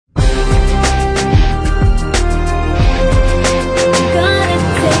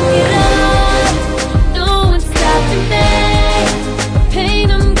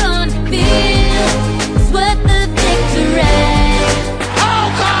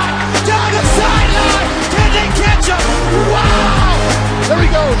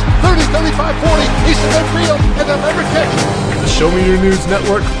throws. 30, 35, 40. He's to midfield, and they'll never catch him. The Show Me Your News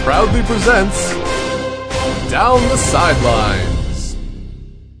Network proudly presents Down the Sidelines.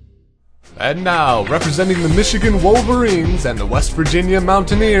 And now, representing the Michigan Wolverines and the West Virginia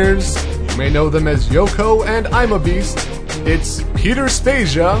Mountaineers, you may know them as Yoko and I'm a Beast, it's Peter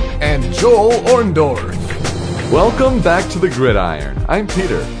Spezia and Joel Orndorff. Welcome back to the Gridiron. I'm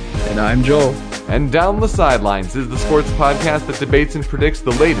Peter. And I'm Joel. And Down the Sidelines is the sports podcast that debates and predicts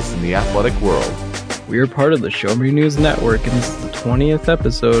the latest in the athletic world. We are part of the Show Me News Network, and this is the 20th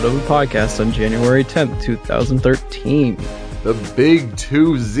episode of the podcast on January 10th, 2013. The big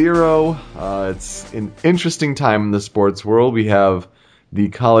 2-0. It's an interesting time in the sports world. We have the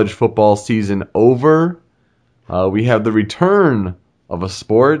college football season over. We have the return of a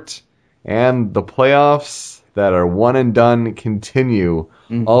sport, and the playoffs that are one and done continue.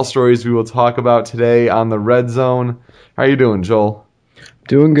 Mm-hmm. All stories we will talk about today on the Red Zone. How are you doing, Joel?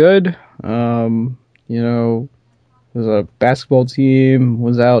 Doing good. There's a basketball team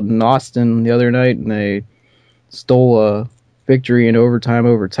was out in Austin the other night, and they stole a victory in overtime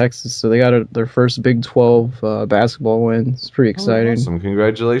over Texas. So they got their first Big 12 basketball win. It's pretty exciting. Awesome.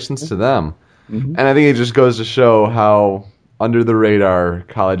 Congratulations to them. Mm-hmm. And I think it just goes to show how under the radar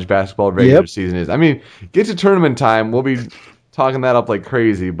college basketball regular season is. I mean, get to tournament time, we'll be talking that up like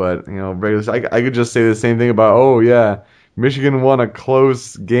crazy, but I could just say the same thing about, Michigan won a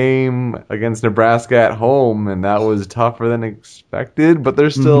close game against Nebraska at home, and that was tougher than expected, but they're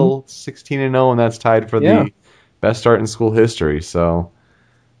still 16-0, and that's tied for the best start in school history. So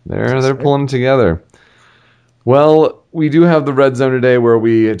they're pulling together. Well, we do have the Red Zone today where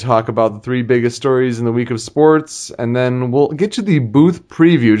we talk about the three biggest stories in the week of sports, and then we'll get to the booth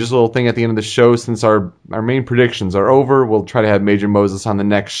preview, just a little thing at the end of the show since our main predictions are over. We'll try to have Major Moses on the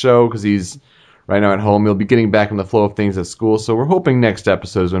next show because he's right now at home. He'll be getting back in the flow of things at school, so we're hoping next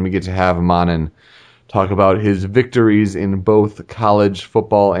episode is when we get to have him on and talk about his victories in both college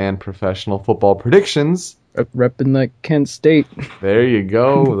football and professional football predictions. Repping that Kent State. There you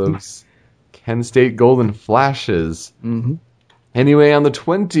go, those Kent State Golden Flashes. Mm-hmm. Anyway, on the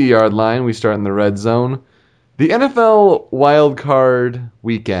 20-yard line, we start in the Red Zone. The NFL Wild Card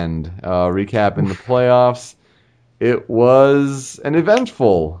Weekend, recapping the playoffs. It was an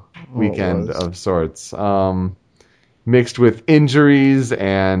eventful weekend of sorts, mixed with injuries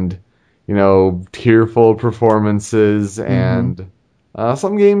and, tearful performances and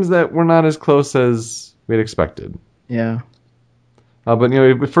some games that were not as close as we'd expected. Yeah. But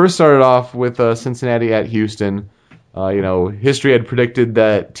we first started off with Cincinnati at Houston. History had predicted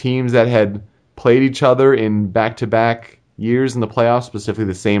that teams that had played each other in back-to-back years in the playoffs, specifically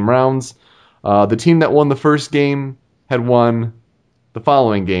the same rounds, the team that won the first game had won the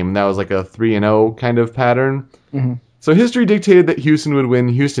following game, and that was like a 3-0 kind of pattern. Mm-hmm. So history dictated that Houston would win.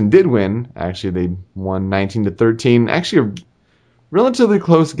 Houston did win. Actually, they won 19-13. Actually, a relatively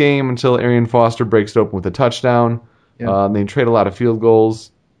close game until Arian Foster breaks it open with a touchdown. Yeah. They trade a lot of field goals.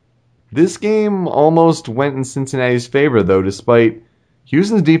 This game almost went in Cincinnati's favor, though, despite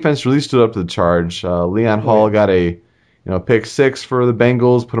Houston's defense really stood up to the charge. Leon Hall got a pick six for the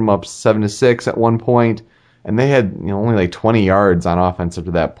Bengals, put them up 7-6 at one point, and they had only like 20 yards on offense up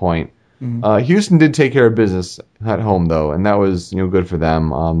to that point. Mm-hmm. Houston did take care of business at home, though, and that was good for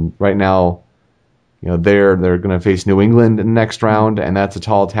them. Right now, they're going to face New England in the next round, and that's a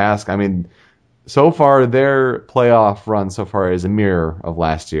tall task. I mean, so far, their playoff run so far is a mirror of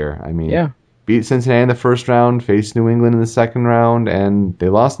last year. I mean, beat Cincinnati in the first round, faced New England in the second round, and they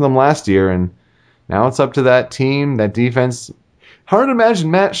lost to them last year. And now it's up to that team, that defense. Hard to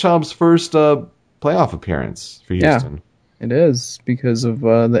imagine Matt Schaub's first playoff appearance for Houston. Yeah, it is because of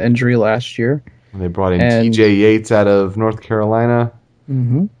the injury last year. They brought in T.J. Yates out of North Carolina.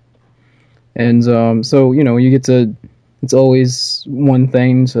 Mm-hmm. And so you get to. It's always one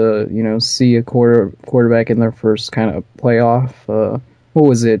thing to, see a quarterback in their first kind of playoff. What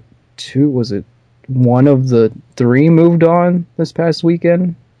was it? Was it one of the three moved on this past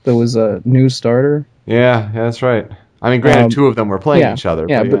weekend? There was a new starter. Yeah, that's right. I mean, granted, two of them were playing each other.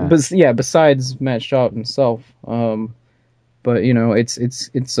 Yeah, but besides Matt Schaub himself. But it's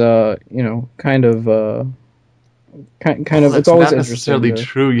kind of. It's always not interesting. Necessarily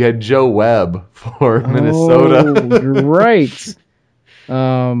true. You had Joe Webb for Minnesota. Oh, you're right.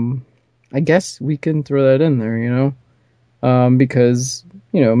 I guess we can throw that in there, because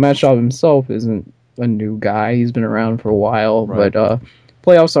Matt Schaub himself isn't a new guy. He's been around for a while, right. But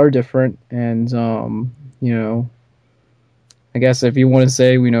playoffs are different, and I guess if you want to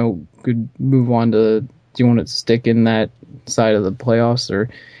say could move on to, do you want to stick in that side of the playoffs, or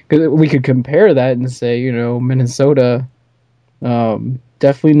because we could compare that and say Minnesota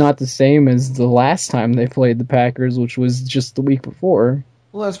definitely not the same as the last time they played the Packers, which was just the week before.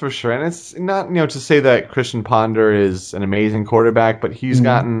 Well, that's for sure. And it's not, to say that Christian Ponder is an amazing quarterback, but he's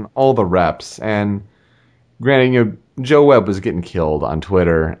gotten all the reps. And granted, Joe Webb was getting killed on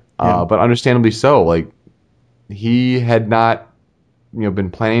Twitter, but understandably so. Like, he had not,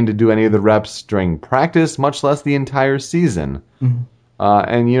 been planning to do any of the reps during practice, much less the entire season.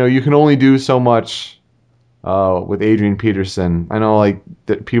 And, you can only do so much with Adrian Peterson. I know, like,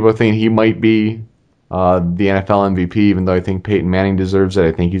 that people are thinking he might be the NFL MVP, even though I think Peyton Manning deserves it.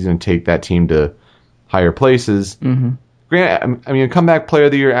 I think he's going to take that team to higher places. Granted, I mean, comeback player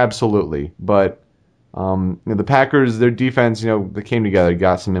of the year, absolutely. But the Packers, their defense, they came together,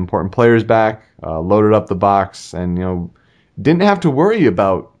 got some important players back, loaded up the box, and, didn't have to worry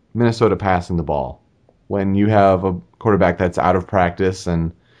about Minnesota passing the ball when you have a quarterback that's out of practice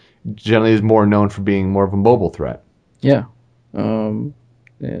and generally is more known for being more of a mobile threat. Yeah. And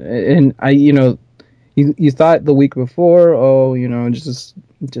I, you thought the week before,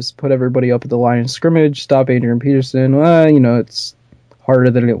 just put everybody up at the line of scrimmage, stop Adrian Peterson. Well, it's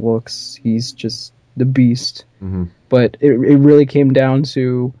harder than it looks. He's just the beast. But it really came down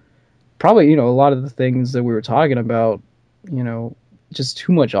to probably, a lot of the things that we were talking about, just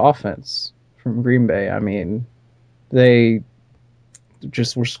too much offense from Green Bay. I mean, they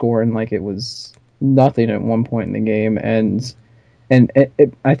just were scoring like it was nothing at one point in the game, and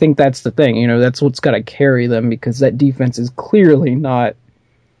I think that's the thing. That's what's got to carry them, because that defense is clearly not,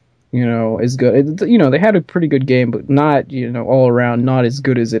 as good. They had a pretty good game, but not, all around, not as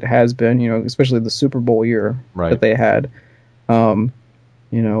good as it has been. Especially the Super Bowl year that they had.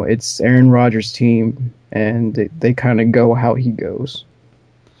 It's Aaron Rodgers' team, and they kind of go how he goes.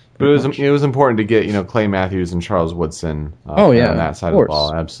 But it was important to get Clay Matthews and Charles Woodson on that side of the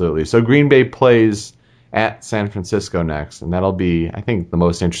ball. Absolutely. So Green Bay plays at San Francisco next, and that'll be, I think, the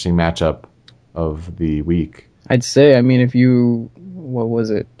most interesting matchup of the week. I'd say, if you, what was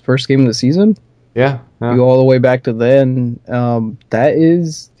it, first game of the season? Yeah. You go all the way back to then. That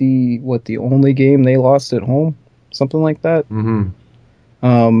is the only game they lost at home, something like that.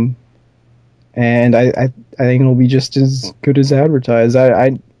 And I think it'll be just as good as advertised.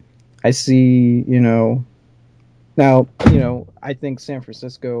 I see, now, I think San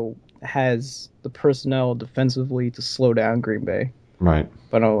Francisco has the personnel defensively to slow down Green Bay. Right.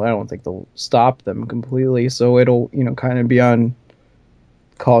 But I don't think they'll stop them completely. So it'll, kind of be on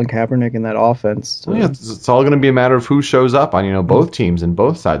Colin Kaepernick and that offense. It's all going to be a matter of who shows up on, both teams and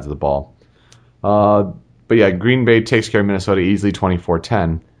both sides of the ball. But yeah, Green Bay takes care of Minnesota easily,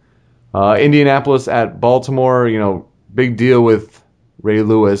 24-10. Indianapolis at Baltimore, big deal with Ray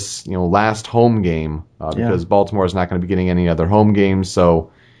Lewis, last home game, because Baltimore is not going to be getting any other home games,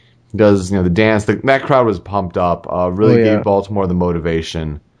 so he does, the dance. That crowd was pumped up, really gave Baltimore the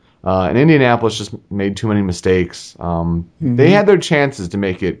motivation. And Indianapolis just made too many mistakes. They had their chances to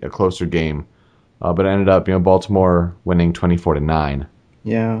make it a closer game, but it ended up, Baltimore winning 24-9.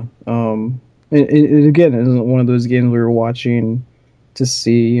 Yeah. It again, it was one of those games we were watching to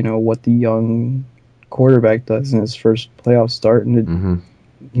see, what the young quarterback does in his first playoff start, and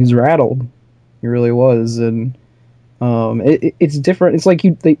he's rattled. He really was, and it's different. It's like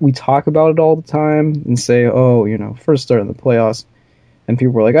we talk about it all the time and say, first start in the playoffs, and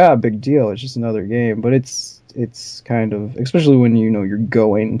people are like, big deal. It's just another game, but it's kind of, especially when you're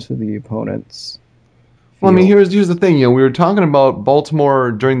going to the opponent's. Well, here's the thing. We were talking about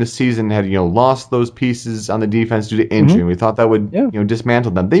Baltimore during the season had lost those pieces on the defense due to injury. And we thought that would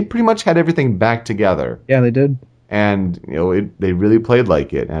dismantle them. They pretty much had everything back together. Yeah, they did. And they really played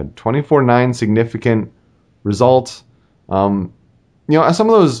like it. Had 24-9 significant result. Some of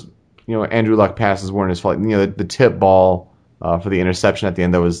those Andrew Luck passes weren't his fault. The tip ball for the interception at the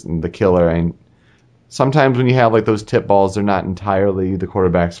end, that was the killer. And sometimes when you have like those tip balls, they're not entirely the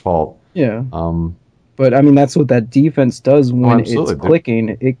quarterback's fault. Yeah. But that's what that defense does when it's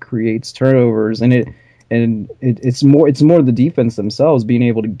clicking. It creates turnovers, and it's more the defense themselves being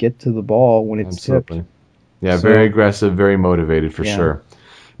able to get to the ball when it's tipped. Yeah, very aggressive, very motivated for sure.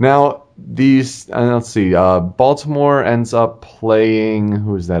 Now let's see. Baltimore ends up playing,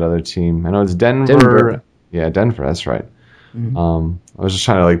 who's that other team? I know it's Denver. Yeah, Denver. That's right. I was just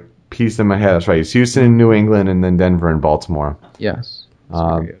trying to piece in my head. That's right. It's Houston and New England, and then Denver and Baltimore. Yes.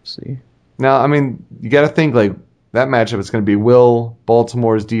 AFC. Now, you got to think that matchup is going to be, will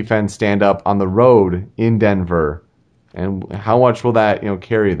Baltimore's defense stand up on the road in Denver, and how much will that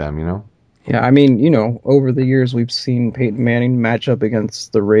carry them? Yeah, over the years we've seen Peyton Manning match up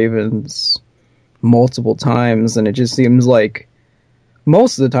against the Ravens multiple times, and it just seems like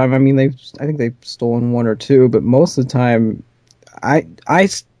most of the time, I think they've stolen one or two, but most of the time, I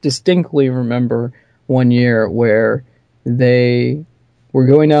distinctly remember one year where they were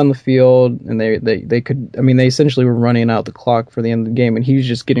going down the field and they could, I mean, they essentially were running out the clock for the end of the game, and he was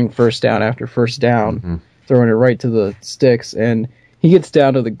just getting first down after first down, throwing it right to the sticks, and he gets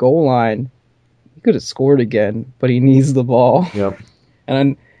down to the goal line. He could have scored again, but he needs the ball. Yep.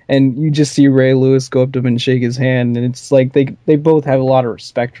 And you just see Ray Lewis go up to him and shake his hand, and it's like they both have a lot of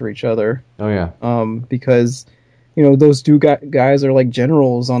respect for each other. Oh yeah. Because those two guys are like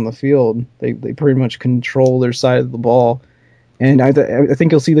generals on the field. They pretty much control their side of the ball, and I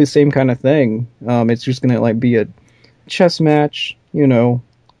think you'll see the same kind of thing. It's just gonna like be a chess match.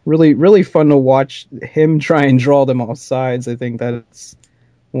 Really really fun to watch him try and draw them off sides. I think that's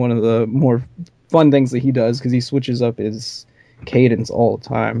one of the more fun things that he does because he switches up his cadence all the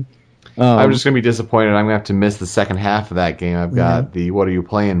time. I'm just going to be disappointed. I'm going to have to miss the second half of that game. I've got the What Are You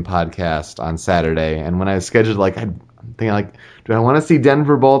Playing podcast on Saturday. And when I scheduled, I'm thinking, do I want to see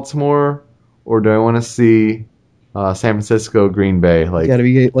Denver, Baltimore, or do I want to see San Francisco, Green Bay? You got to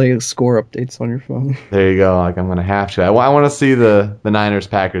be like score updates on your phone. There you go. I'm going to have to. I want to see the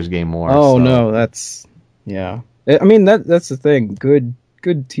Niners-Packers game more. Oh, so. No, that's... Yeah. I mean, that's the thing. Good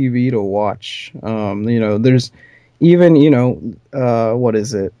TV to watch. There's... Even, what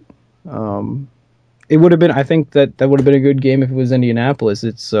is it? It would have been, I think that would have been a good game if it was Indianapolis.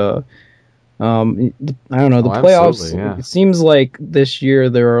 It's, I don't know, the playoffs, yeah. It seems like this year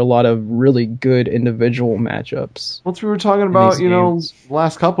there are a lot of really good individual matchups. Well, we were talking about, the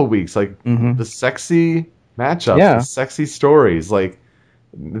last couple of weeks, the sexy matchups, the sexy stories,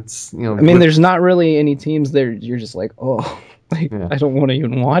 it's, I mean, there's not really any teams there, you're just like, oh... I don't want to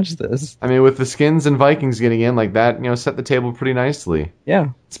even watch this. I mean, with the Skins and Vikings getting in like that, set the table pretty nicely. Yeah.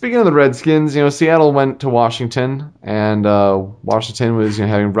 Speaking of the Redskins, Seattle went to Washington, and Washington was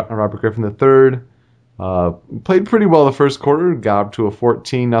having Robert Griffin III. Played pretty well the first quarter, got up to a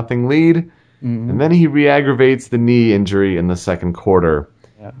 14-0 lead, and then he re-aggravates the knee injury in the second quarter.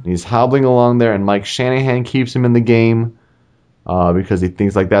 Yeah. He's hobbling along there, and Mike Shanahan keeps him in the game because he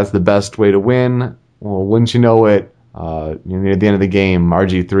thinks that's the best way to win. Well, wouldn't you know it? Near the end of the game,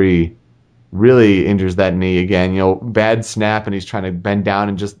 RG3 really injures that knee again. Bad snap, and he's trying to bend down,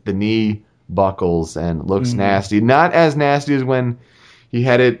 and just the knee buckles and looks nasty. Not as nasty as when he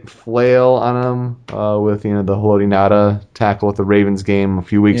had it flail on him with the Haloti Ngata tackle at the Ravens game a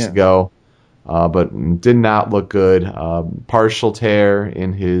few weeks ago, but did not look good. Partial tear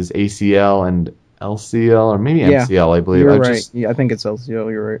in his ACL and LCL, or maybe MCL, I believe. You're right. I think it's LCL.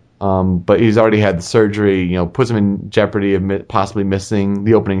 You're right. But he's already had the surgery. Puts him in jeopardy of possibly missing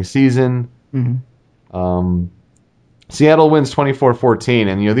the opening season. Seattle wins 24-14,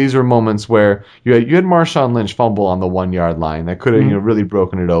 and these are moments where you had Marshawn Lynch fumble on the 1-yard line that could have really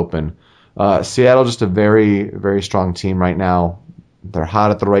broken it open. Seattle just a very very strong team right now. They're hot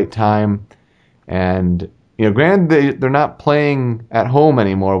at the right time, and. Granted, they're not playing at home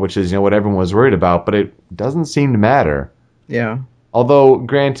anymore, which is what everyone was worried about, but it doesn't seem to matter. Yeah. Although,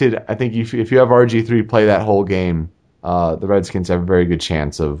 granted, I think if you have RG3 play that whole game, the Redskins have a very good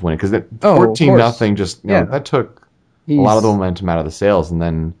chance of winning. Because 14-0 just that took a lot of the momentum out of the sails, and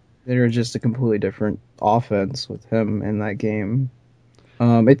then they're just a completely different offense with him in that game.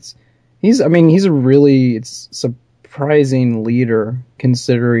 He's a really surprising leader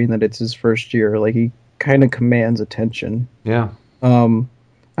considering that it's his first year. He kind of commands attention. Yeah. I don't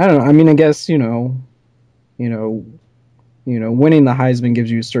know. I mean, I guess winning the Heisman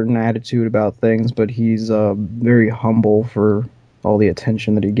gives you a certain attitude about things, but he's very humble for all the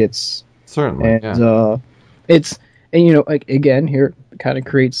attention that he gets. Certainly. And again, here it kind of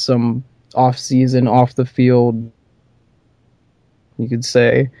creates some off-season, off the field, you could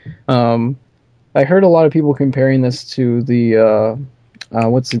say. I heard a lot of people comparing this to the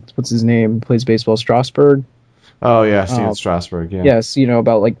what's his name? Plays baseball, Strasburg. Oh yeah, Steven Strasburg. Yeah. Yes,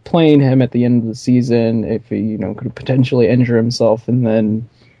 about playing him at the end of the season if he could potentially injure himself and then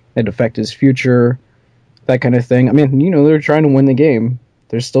it'd affect his future, that kind of thing. I mean, they're trying to win the game.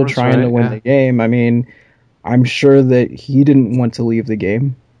 They're still trying to win the game. I mean, I'm sure that he didn't want to leave the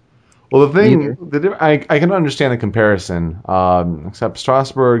game. Well, the thing, I can understand the comparison, except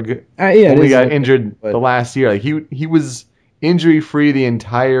Strasburg only got injured the last year. He was injury-free the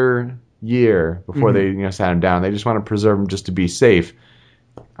entire year before they sat him down. They just want to preserve him just to be safe.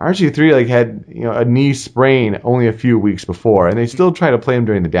 RG3 had a knee sprain only a few weeks before, and they still try to play him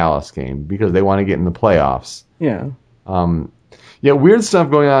during the Dallas game because they want to get in the playoffs. Yeah. Weird stuff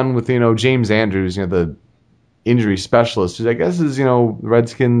going on with James Andrews, the injury specialist, who I guess is the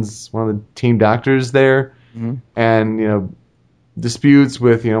Redskins, one of the team doctors there, and disputes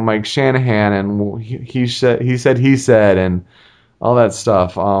with Mike Shanahan, and he said, and all that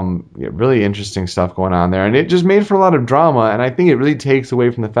stuff. Really interesting stuff going on there, and it just made for a lot of drama. And I think it really takes away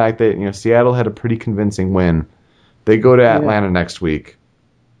from the fact that Seattle had a pretty convincing win. They go to Atlanta next week.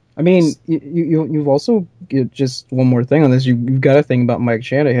 I mean, you've also just one more thing on this. You've got to think about Mike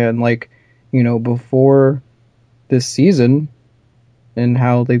Shanahan, before this season, and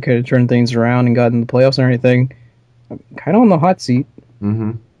how they've kind of turned things around and gotten the playoffs and everything. Kind of on the hot seat.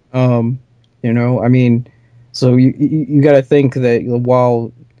 Mm-hmm. I mean. So you got to think that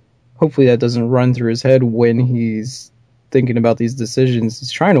while hopefully that doesn't run through his head when he's thinking about these decisions, he's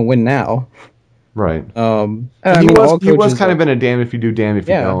trying to win now. Right. He was kind of in a damn if you do, damn if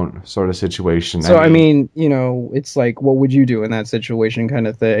you don't sort of situation. So, it's like, what would you do in that situation kind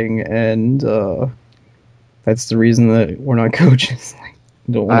of thing? And that's the reason that we're not coaches.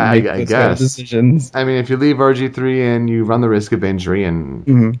 Don't want to make those kind of decisions. I mean, if you leave RG3 in, you run the risk of injury,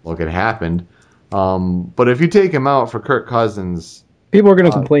 and look, it happened. But if you take him out for Kirk Cousins, people are going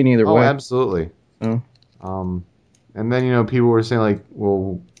to complain either way. Oh, absolutely. And then people were saying like,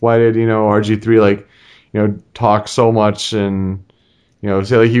 well, why did RG3 talk so much and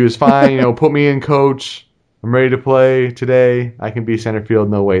say like he was fine, put me in, coach. I'm ready to play today. I can be center field.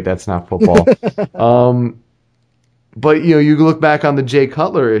 No, wait, that's not football. But you look back on the Jay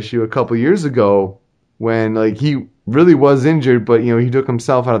Cutler issue a couple years ago when he really was injured, but he took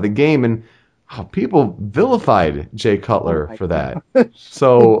himself out of the game and. People vilified Jay Cutler for that.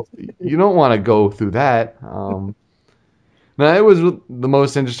 So you don't want to go through that. Now, it was the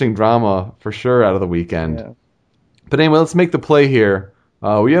most interesting drama for sure out of the weekend. Yeah. But anyway, let's make the play here.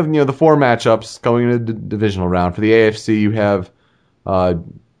 We have the 4 matchups going into the divisional round. For the AFC, you have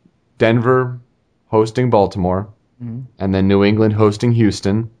Denver hosting Baltimore, and then New England hosting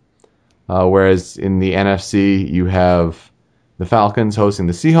Houston. Whereas in the NFC, you have the Falcons hosting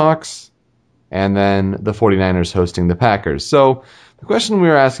the Seahawks, and then the 49ers hosting the Packers. So the question we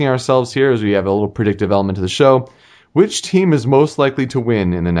are asking ourselves here is we have a little predictive element to the show. Which team is most likely to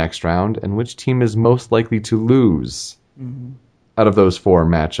win in the next round, and which team is most likely to lose out of those 4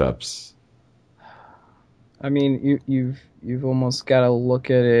 matchups? I mean, you've almost got to look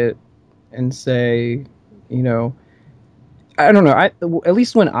at it and say, I don't know. At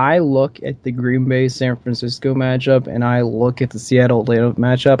least when I look at the Green Bay San Francisco matchup and I look at the Seattle Atlanta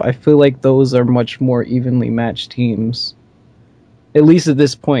matchup, I feel like those are much more evenly matched teams. At least at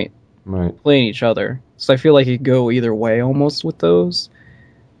this point, playing each other. So I feel like it could go either way almost with those.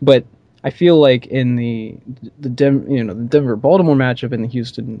 But I feel like in the Denver Baltimore matchup and the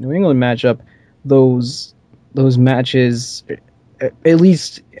Houston New England matchup, those matches, at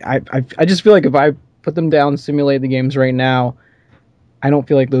least I just feel like if I put them down, simulate the games right now, I don't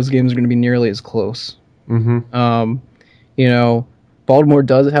feel like those games are going to be nearly as close. Baltimore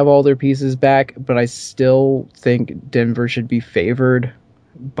does have all their pieces back, but I still think Denver should be favored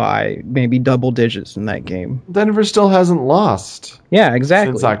by maybe double digits in that game. Denver still hasn't lost. Yeah,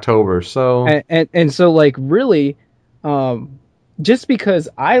 exactly. Since October, so and so really, just because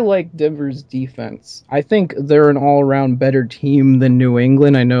I like Denver's defense, I think they're an all-around better team than New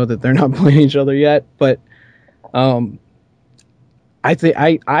England. I know that they're not playing each other yet, but I think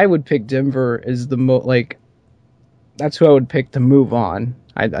I would pick Denver as the that's who I would pick to move on.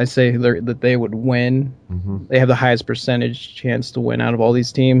 I say that they would win. They have the highest percentage chance to win out of all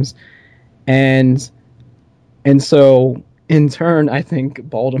these teams, and so in turn, I think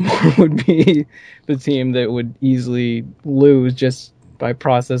Baltimore would be the team that would easily lose just by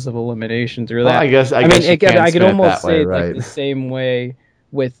process of elimination through that. I could almost say like the same way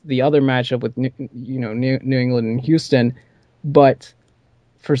with the other matchup with New England and Houston, but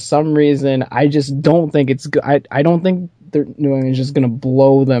for some reason I just don't think it's good. I don't think New England is just going to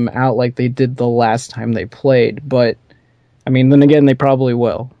blow them out like they did the last time they played. But I mean, then again, they probably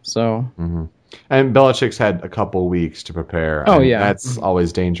will. So. And Belichick's had a couple weeks to prepare. Oh, yeah. That's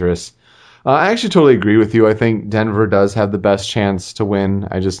always dangerous. I actually totally agree with you. I think Denver does have the best chance to win.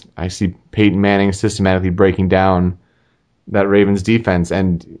 I see Peyton Manning systematically breaking down that Ravens defense,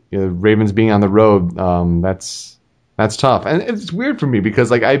 and Ravens being on the road, that's tough. And it's weird for me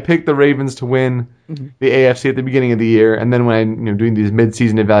because I picked the Ravens to win the AFC at the beginning of the year, and then when I doing these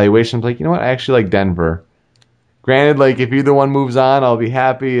mid-season evaluations, I'm like, you know what? I actually like Denver. Granted, if either one moves on, I'll be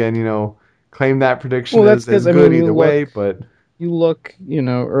happy and claim that prediction as good either way. But you look,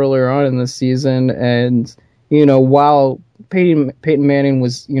 earlier on in the season, and while Peyton Manning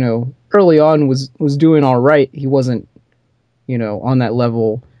was, early on was doing all right, he wasn't, on that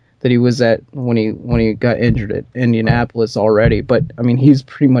level that he was at when he got injured at Indianapolis already. But I mean, he's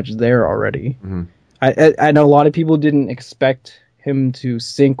pretty much there already. I know a lot of people didn't expect him to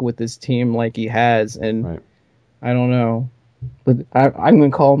sync with this team like he has, and I don't know. But I'm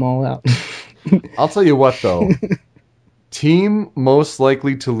going to call them all out. I'll tell you what, though. Team most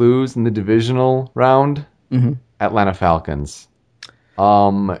likely to lose in the divisional round, Atlanta Falcons.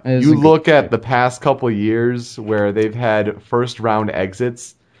 You look at the past couple years where they've had first-round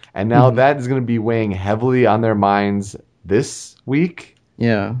exits, and now that is going to be weighing heavily on their minds this week.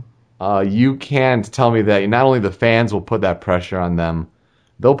 Yeah. You can't tell me that not only the fans will put that pressure on them,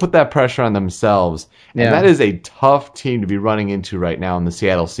 they'll put that pressure on themselves. And that is a tough team to be running into right now in the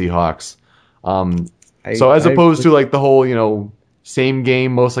Seattle Seahawks. So as opposed to like the whole, same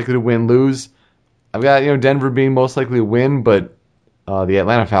game, most likely to win, lose, I've got, Denver being most likely to win, but the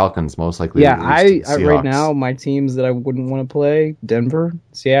Atlanta Falcons most likely to lose to the Seahawks. Right now, my teams that I wouldn't want to play, Denver,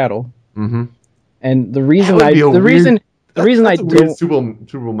 Seattle. Mm-hmm. And the reason that's a weird Super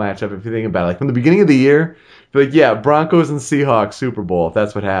Bowl matchup if you think about it. Like from the beginning of the year, Broncos and Seahawks Super Bowl, if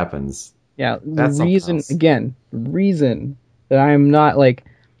that's what happens. Yeah, the reason that I am not like,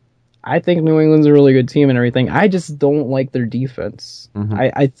 I think New England's a really good team and everything. I just don't like their defense.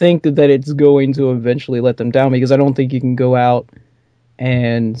 Mm-hmm. I think that it's going to eventually let them down because I don't think you can go out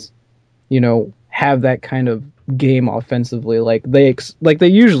and, have that kind of game offensively like they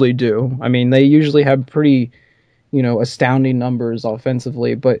usually do. I mean, they usually have pretty, astounding numbers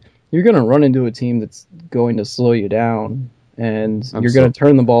offensively, but you're going to run into a team that's going to slow you down and you're going to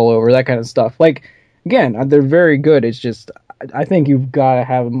turn the ball over, that kind of stuff. Like, again, they're very good. It's just, I think you've got to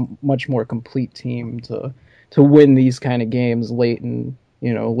have a much more complete team to win these kind of games late in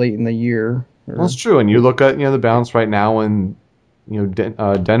the year. Well, it's true. And you look at, the balance right now and,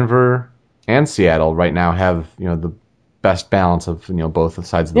 Denver and Seattle right now have, the best balance of, both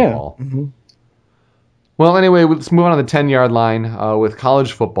sides of the ball. Mm-hmm. Well, anyway, let's move on to the 10-yard line with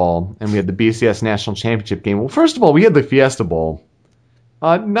college football, and we had the BCS National Championship game. Well, first of all, we had the Fiesta Bowl.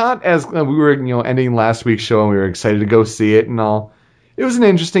 Not as we were, ending last week's show, and we were excited to go see it and all. It was an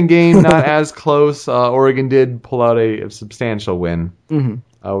interesting game, not as close. Oregon did pull out a substantial win,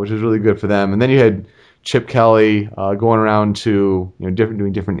 which is really good for them. And then you had Chip Kelly going around to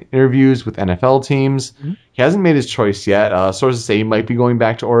doing different interviews with NFL teams. Mm-hmm. He hasn't made his choice yet. Sources say he might be going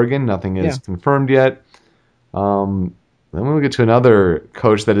back to Oregon. Nothing is confirmed yet. Then we'll get to another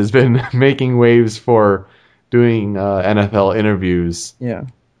coach that has been making waves for doing NFL interviews. Yeah.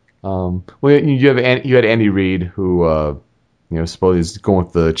 Well, you had Andy Reid, who supposedly is going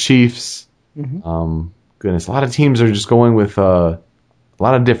with the Chiefs. Mm-hmm. Goodness, a lot of teams are just going with a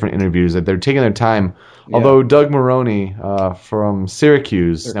lot of different interviews. That they're taking their time. Yeah. Although Doug Maroney from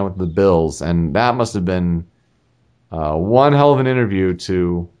Syracuse now with the Bills, and that must have been one hell of an interview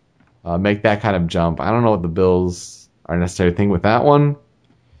to make that kind of jump. I don't know what the Bills are necessarily thinking with that one.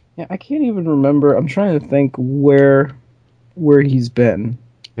 Yeah, I can't even remember. I'm trying to think where he's been.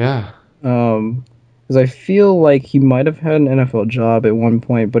 Yeah. Because I feel like he might have had an NFL job at one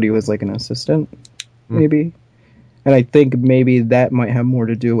point, but he was like an assistant, maybe. And I think maybe that might have more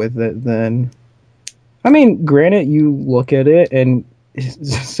to do with it than... I mean, granted, you look at it, and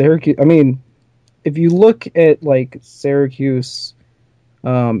Syracuse... I mean, if you look at, like, Syracuse...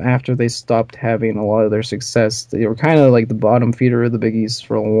 after they stopped having a lot of their success, they were kind of like the bottom feeder of the Big East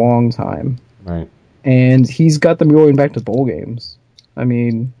for a long time. Right. And he's got them going back to bowl games. I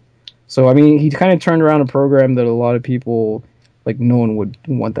mean, he kind of turned around a program that a lot of people, like, no one would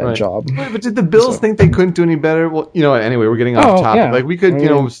want that job. Right, but did the Bills think they couldn't do any better? Well, anyway, we're getting off topic. Yeah. Like, we could,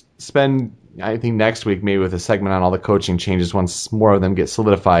 spend, I think, next week maybe with a segment on all the coaching changes once more of them get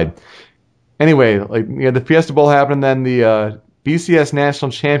solidified. Anyway, like, the Fiesta Bowl happened, then the BCS National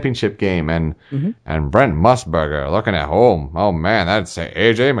Championship game, and Brent Musburger looking at home. Oh man, that's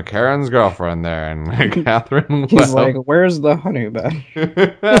AJ McCarron's girlfriend there, and Catherine. He's like, "Where's the honey badger?"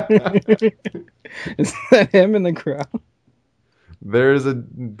 Is that him in the crowd? There's a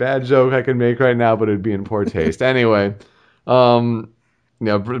bad joke I could make right now, but it'd be in poor taste. Anyway, Brent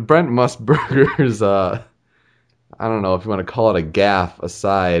Musburger's I don't know if you want to call it a gaffe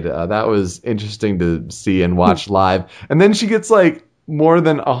aside. That was interesting to see and watch live. And then she gets like more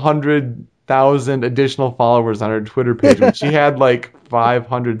than 100,000 additional followers on her Twitter page, when she had like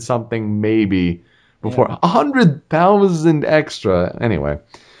 500 something maybe before. 100,000 extra. Anyway,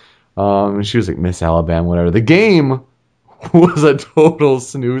 she was like Miss Alabama, whatever. The game was a total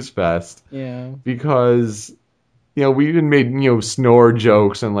snooze fest. Yeah. Because we even made snore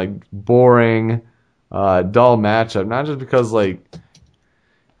jokes and like boring. Dull matchup, not just because like it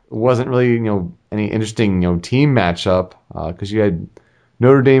wasn't really any interesting team matchup, because you had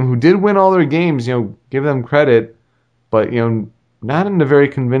Notre Dame, who did win all their games, give them credit, but not in a very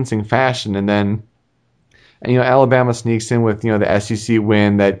convincing fashion. And then Alabama sneaks in with the SEC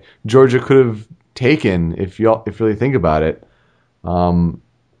win that Georgia could have taken if you really think about it.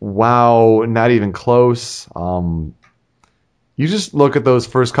 Wow, not even close. You just look at those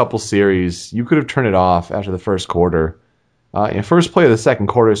first couple series. You could have turned it off after the first quarter. In first play of the second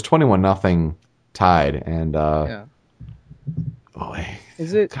quarter, it's 21-0 tied, and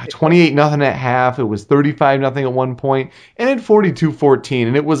is it 28-0 at half? It was 35-0 at one point, and at 42-14,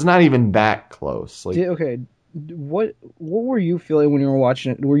 and it was not even that close. Like, what were you feeling when you were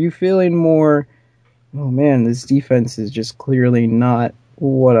watching it? Were you feeling more, oh man, this defense is just clearly not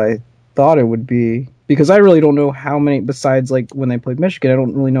what I thought it would be? Because I really don't know how many, besides like when they played Michigan, I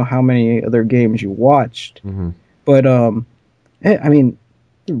don't really know how many other games you watched. Mm-hmm. But I mean,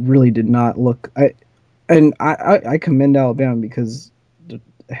 it really did not look. I commend Alabama because,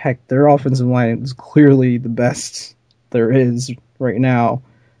 heck, their offensive line is clearly the best there is right now.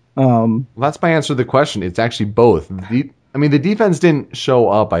 Well, that's my answer to the question. It's actually both. The defense didn't show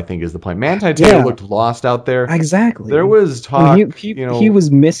up, I think, is the point. Manti Te'o looked lost out there. Exactly. There was talk. He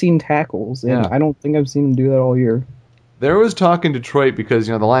was missing tackles, and I don't think I've seen him do that all year. There was talk in Detroit because,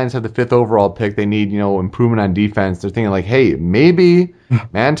 the Lions had the 5th overall pick. They need, improvement on defense. They're thinking like, hey, maybe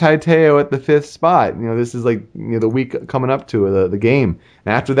Manti Te'o at the 5th spot. This is like the week coming up to the game.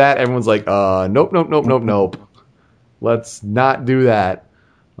 And after that, everyone's like, nope. Let's not do that.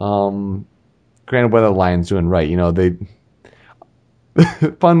 Granted, what are the Lions doing right? They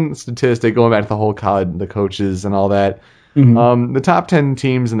fun statistic going back to the whole college, the coaches and all that. Mm-hmm. The top 10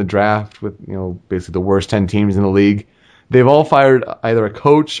 teams in the draft with, basically the worst 10 teams in the league, they've all fired either a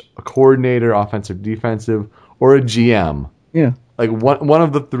coach, a coordinator, offensive, defensive, or a GM. Yeah. Like one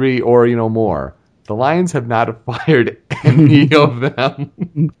of the three or, more. The Lions have not fired any of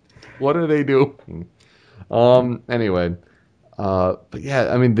them. What are they doing? Anyway. But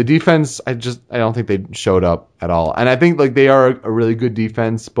yeah, the defense, I don't think they showed up at all. And I think like they are a really good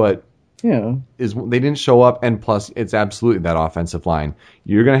defense, but they didn't show up, and plus it's absolutely that offensive line.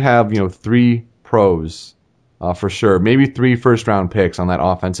 You're going to have, 3 pros for sure, maybe 3 first-round picks on that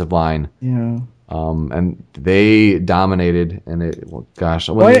offensive line. Yeah. And they dominated, and they're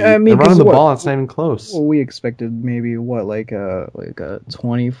running the ball, it's not even close. Well, we expected maybe like a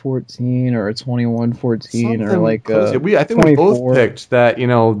 2014 or a 21-14 or like close. I think 24. we both picked that,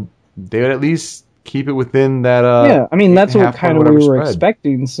 they would at least keep it within that. That's what kind of we were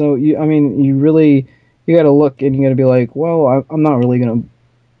expecting. So you got to look and you got to be like, well, I'm not really going to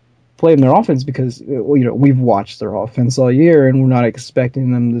play in their offense because we've watched their offense all year and we're not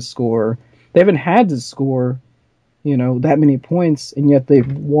expecting them to score. They haven't had to score, that many points, and yet they've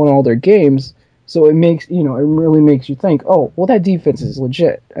won all their games. So it makes, it really makes you think, oh, well, that defense is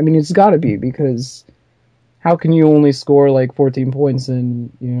legit. It's got to be, because how can you only score like 14 points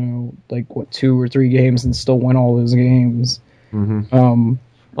in, 2 or 3 games and still win all those games? Mm-hmm.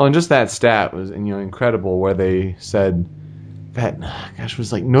 Well, and just that stat was, incredible, where they said that,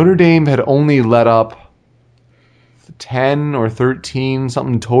 was like Notre Dame had only let up 10 or 13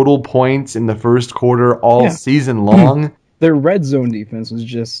 something total points in the first quarter all season long. Their red zone defense was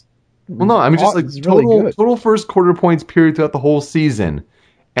just total first quarter points period throughout the whole season,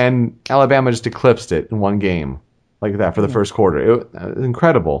 and Alabama just eclipsed it in one game like that for the first quarter. It was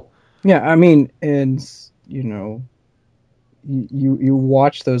incredible. Yeah, and you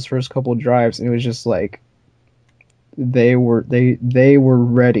watch those first couple of drives and it was just like they were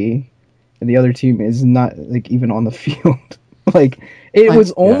ready. And the other team is not like even on the field. It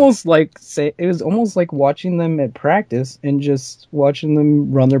was almost like watching them at practice and just watching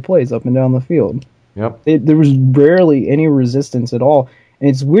them run their plays up and down the field. Yep. There was rarely any resistance at all,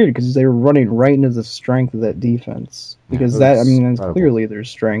 and it's weird because they were running right into the strength of that defense. Because that's clearly their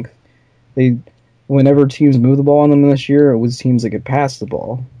strength. Whenever teams move the ball on them this year, it was teams that could pass the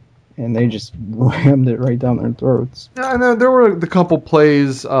ball. And they just rammed it right down their throats. Yeah, and there were the couple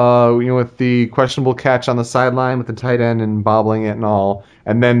plays, with the questionable catch on the sideline with the tight end and bobbling it and all,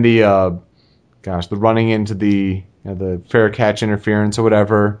 and then the running into the fair catch interference or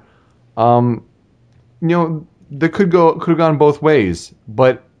whatever. That could have gone both ways,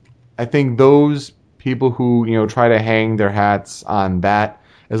 but I think those people who try to hang their hats on that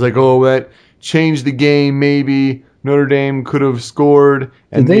as like, oh, that changed the game, maybe. Notre Dame could have scored,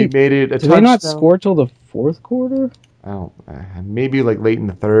 and they made it a touchdown. Did they not score till the 4th quarter? Oh, maybe like late in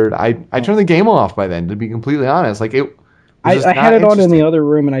the 3rd. I turned the game off by then, to be completely honest. Like I had it on in the other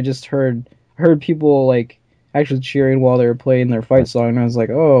room, and I just heard people like actually cheering while they were playing their fight song, and I was like,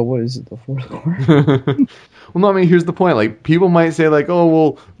 oh, what is it, the 4th quarter? Well, no, here's the point. Like, people might say like, oh,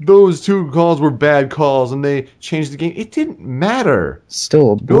 well, those 2 calls were bad calls, and they changed the game. It didn't matter.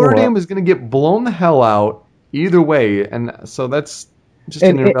 Still, Notre Dame was going to get blown the hell out either way, and so that's Just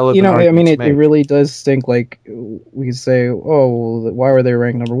an irrelevant argument to make. It really does stink. Like, we could say, oh, well, why were they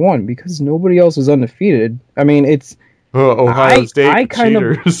ranked number one? Because nobody else was undefeated. I mean, it's Ohio State I kind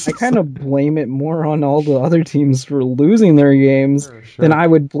cheaters. of blame it more on all the other teams for losing their games than I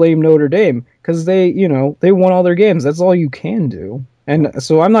would blame Notre Dame, because they won all their games. That's all you can do. And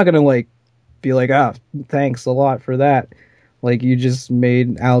so I'm not gonna be like, thanks a lot for that. Like, you just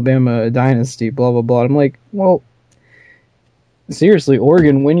made Alabama a dynasty, blah blah blah. I'm like, well, seriously,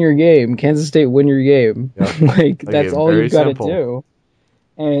 Oregon, win your game. Kansas State, win your game. Yep. That's all you've got to do.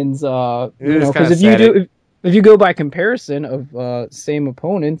 And because if you go by comparison of same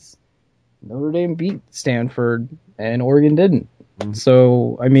opponents, Notre Dame beat Stanford and Oregon didn't. Mm-hmm.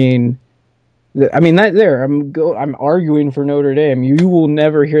 So I'm arguing for Notre Dame. You will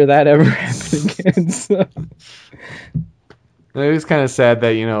never hear that ever happen again. So. It is kind of sad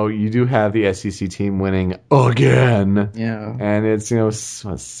that, you do have the SEC team winning again. Yeah. And it's,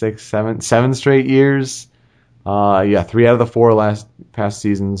 7 straight years. 3 out of the 4 past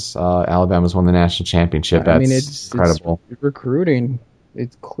seasons, Alabama's won the national championship. That's incredible. It's recruiting.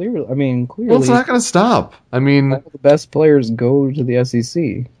 It's clearly. Well, it's not going to stop. All the best players go to the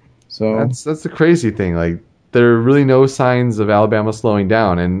SEC. So that's the crazy thing. Like, there are really no signs of Alabama slowing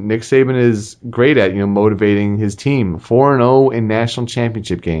down, and Nick Saban is great at motivating his team. 4-0 in national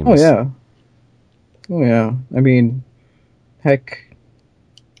championship games. Oh yeah. Heck,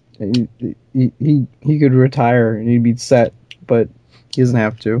 he could retire and he'd be set, but he doesn't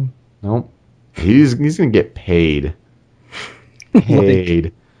have to. Nope. He's gonna get paid.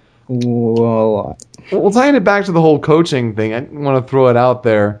 Paid. A lot. Well, tying it back to the whole coaching thing, I want to throw it out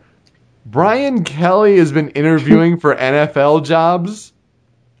there. Brian Kelly has been interviewing for NFL jobs.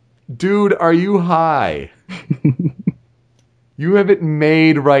 Dude, are you high? You have it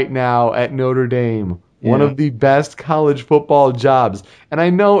made right now at Notre Dame. Yeah. One of the best college football jobs. And I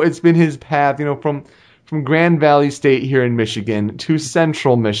know it's been his path, from Grand Valley State here in Michigan to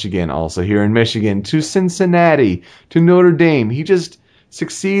Central Michigan, also here in Michigan, to Cincinnati, to Notre Dame. He just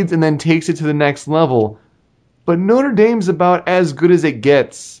succeeds and then takes it to the next level. But Notre Dame's about as good as it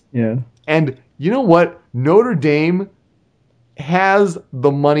gets. Yeah. And you know what? Notre Dame has the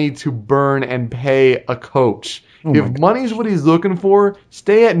money to burn and pay a coach. If money's what he's looking for,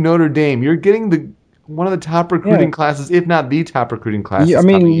 stay at Notre Dame. You're getting one of the top recruiting classes, if not the top recruiting class. Yeah,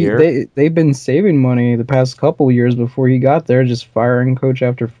 they've been saving money the past couple of years before he got there, just firing coach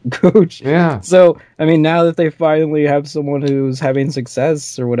after coach. Yeah. So, now that they finally have someone who's having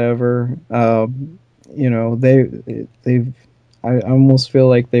success or whatever, they've. I almost feel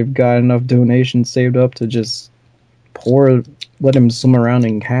like they've got enough donations saved up to just let him swim around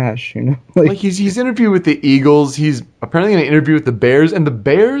in cash, he's interviewed with the Eagles. He's apparently going to interview with the Bears, and the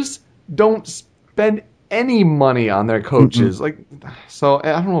Bears don't spend any money on their coaches. Mm-hmm. So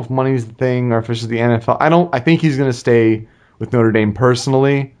I don't know if money's the thing or if it's just the NFL. I think he's going to stay with Notre Dame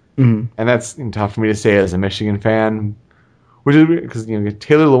personally, and that's tough for me to say as a Michigan fan. Which is because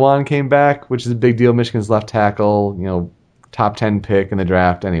Taylor Lewan came back, which is a big deal. Michigan's left tackle, top 10 pick in the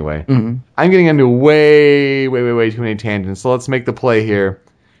draft. Anyway, I'm getting into way too many tangents. So let's make the play here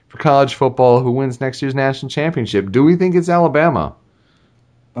for college football. Who wins next year's national championship? Do we think it's Alabama?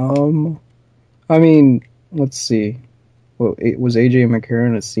 Let's see. Well, was AJ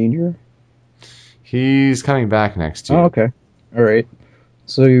McCarron a senior? He's coming back next year. Oh, okay. All right.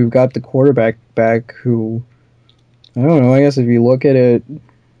 So you've got the quarterback back who, I don't know, I guess if you look at it,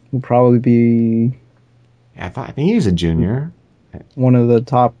 will probably be... I think he's a junior. One of the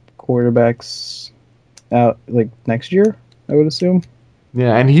top quarterbacks out next year, I would assume.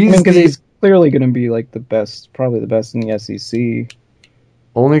 Yeah, and he's clearly going to be the best, probably the best in the SEC.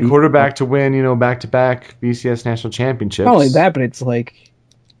 Only quarterback to win, back-to-back BCS national championships. Not only that, but it's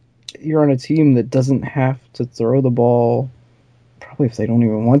you're on a team that doesn't have to throw the ball. Probably if they don't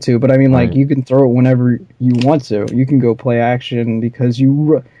even want to, but right. You can throw it whenever you want to. You can go play action because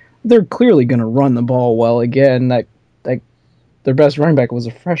they're clearly going to run the ball well again. That their best running back was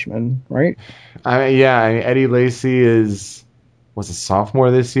a freshman, right? Eddie Lacy was a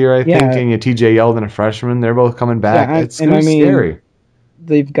sophomore this year, I think, and TJ Yeldon a freshman. They're both coming back. It's going to be scary.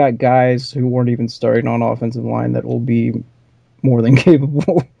 They've got guys who weren't even starting on offensive line that will be more than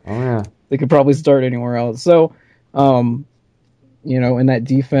capable. Oh yeah, they could probably start anywhere else. So, in that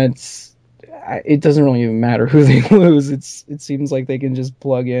defense, it doesn't really even matter who they lose. It seems like they can just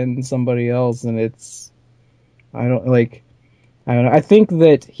plug in somebody else, and I don't know. I think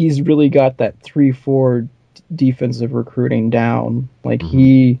that he's really got that 3-4 defensive recruiting down.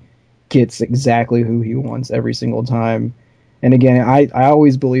 He gets exactly who he wants every single time. And again, I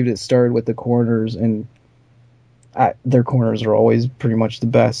always believed it started with the corners, and their corners are always pretty much the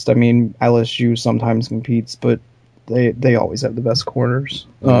best. I mean, LSU sometimes competes, but they always have the best corners.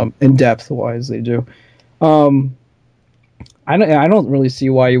 And depth wise, they do. I don't really see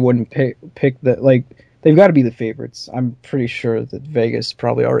why you wouldn't pick that. Like, they've got to be the favorites. I'm pretty sure that Vegas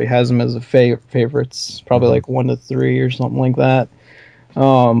probably already has them as a favorites, probably like 1-3 or something like that.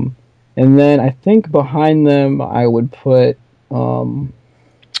 And then I think behind them I would put who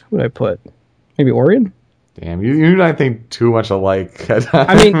would I put? Maybe Oregon. Damn, you and I think too much alike.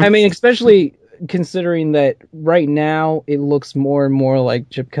 I mean, especially considering that right now it looks more and more like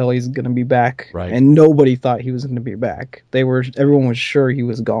Chip Kelly's going to be back, right? And nobody thought he was going to be back. Everyone was sure he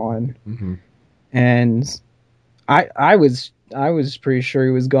was gone, and I was pretty sure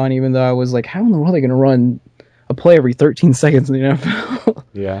he was gone, even though I was like, how in the world are they going to run a play every 13 seconds in the NFL?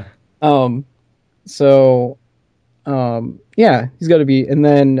 Yeah. So, yeah, he's got to be, and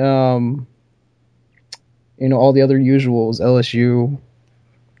then all the other usuals, LSU,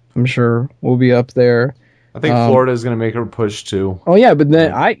 I'm sure will be up there. I think Florida is going to make a push too. Oh yeah, but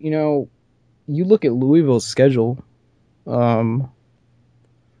then you look at Louisville's schedule. As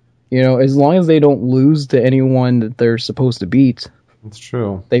long as they don't lose to anyone that they're supposed to beat, that's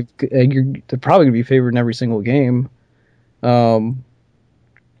true. They're probably going to be favored in every single game.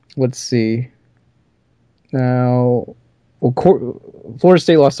 Let's see. Now, Florida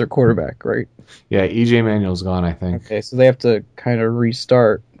State lost their quarterback, right? Yeah, EJ Manuel's gone, I think. Okay, so they have to kind of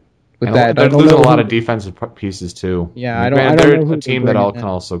restart with and that. They're losing a lot of defensive pieces too. Yeah, they're a team that can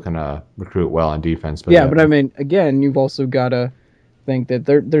also kind of recruit well on defense. But but I mean, again, you've also got to think that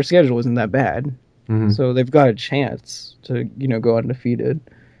their schedule isn't that bad, so they've got a chance to go undefeated.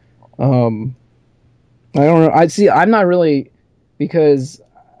 I don't know. I'm not really, because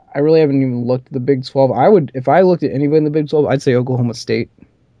I really haven't even looked at the Big 12. If I looked at anybody in the Big 12, I'd say Oklahoma State.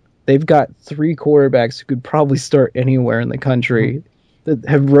 They've got 3 quarterbacks who could probably start anywhere in the country that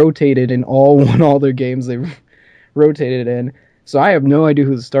have rotated in won all their games they've rotated in. So I have no idea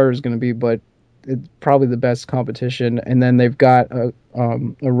who the starter is going to be, but it's probably the best competition. And then they've got a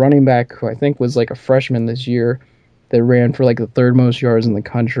running back who I think was like a freshman this year that ran for like the 3rd most yards in the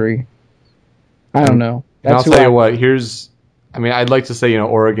country. I don't know. I'll tell you what. I'd like to say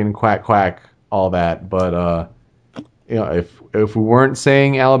Oregon, quack quack, all that, but if we weren't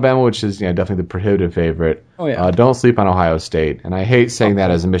saying Alabama, which is definitely the prohibitive favorite, don't sleep on Ohio State. And I hate saying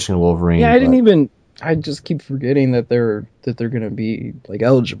that as a Michigan Wolverine. Yeah, I just keep forgetting that they're going to be like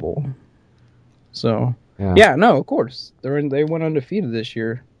eligible. So no, of course they went undefeated this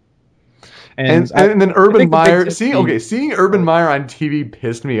year. And then Urban Meyer. Seeing Urban Meyer on TV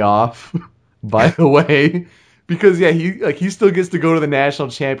pissed me off. By the way, because he still gets to go to the national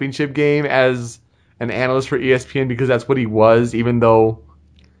championship game as an analyst for ESPN because that's what he was, even though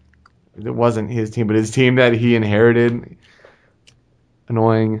it wasn't his team, but his team that he inherited.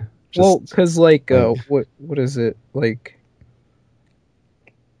 Annoying. Because what is it like?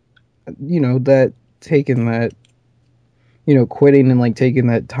 That taking that, quitting and taking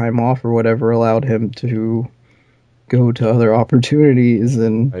that time off or whatever allowed him to go to other opportunities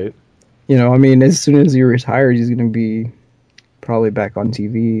and. Right. As soon as he retires, he's going to be probably back on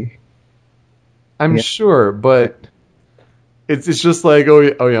TV. I'm sure, but it's just like,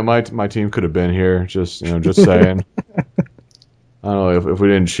 my team could have been here. Just saying. I don't know if we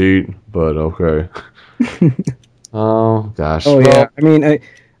didn't cheat, but okay. Oh gosh. Oh yeah.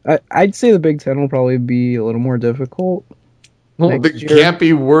 I'd say the Big Ten will probably be a little more difficult. Well, they can't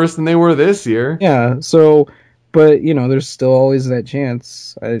be worse than they were this year. Yeah. So, but there's still always that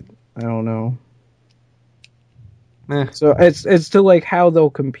chance. I don't know. So it's still how they'll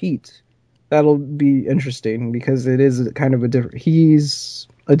compete. That'll be interesting because it is kind of he's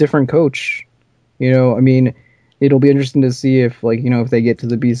a different coach. It'll be interesting to see if if they get to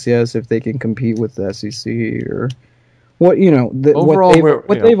the BCS, if they can compete with the SEC or what,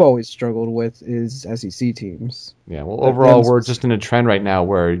 what they've always struggled with is SEC teams. Yeah. Well, overall, we're just in a trend right now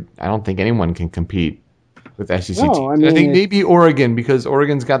where I don't think anyone can compete with SEC teams. I think maybe Oregon, because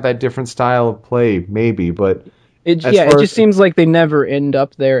Oregon's got that different style of play, maybe, but it just seems like they never end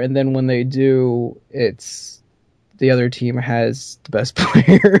up there, and then when they do, it's the other team has the best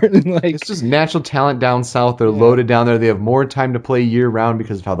player. It's just natural talent down south. They're loaded down there. They have more time to play year round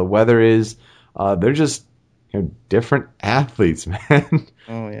because of how the weather is. They're just different athletes, man.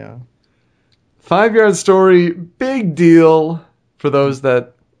 Oh yeah. 5-yard story, big deal for those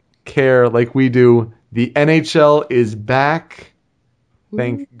that care like we do. The NHL is back.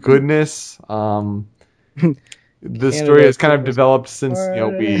 Thank goodness. The story has kind of developed since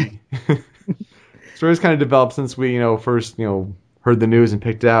we first heard the news and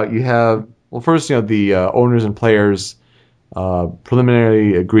picked it out. You have Well, first, the owners and players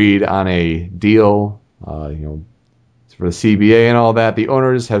preliminarily agreed on a deal, for the CBA and all that. The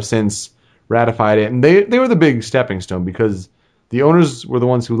owners have since ratified it, and they were the big stepping stone because the owners were the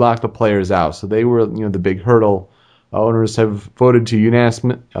ones who locked the players out, so they were the big hurdle. Owners have voted to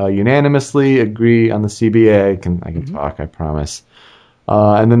unanimously agree on the CBA. I can talk, I promise.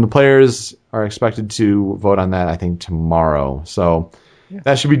 And then the players are expected to vote on that, I think, tomorrow. So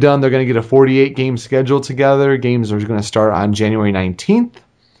that should be done. They're going to get a 48-game schedule together. Games are going to start on January 19th.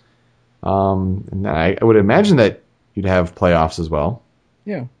 And I would imagine that you'd have playoffs as well.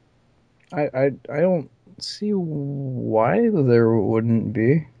 Yeah. I don't see why there wouldn't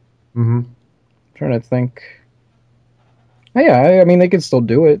be. Mm-hmm. Trying to think. Yeah, I mean, they could still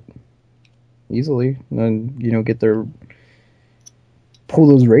do it easily. And then, pull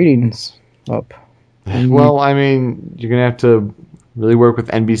those ratings up. Well, I mean, you're going to have to really work with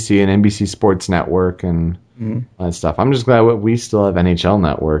NBC and NBC Sports Network and all that stuff. I'm just glad we still have NHL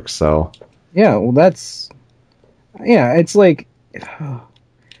Network, so... Yeah, well, it's like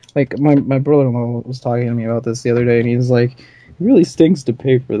my brother-in-law was talking to me about this the other day, and he was like, it really stinks to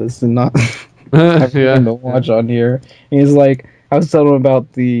pay for this and not have anything to watch on here. And he's like, I was telling him about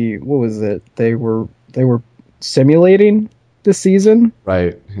what was it? They were simulating the season,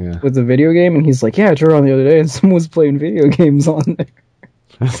 right? Yeah, with the video game, and he's like, yeah, I turned on the other day, and someone was playing video games on there.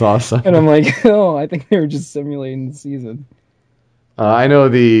 That's awesome. And I'm like, oh, I think they were just simulating the season. I know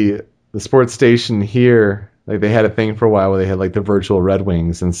the sports station here, like they had a thing for a while where they had like the virtual Red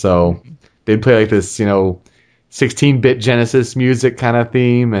Wings, and so they'd play like this, 16-bit Genesis music kind of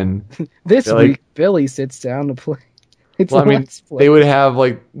theme, and this week Billy sits down to play. They would have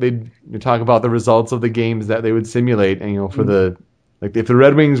they'd talk about the results of the games that they would simulate, and for the if the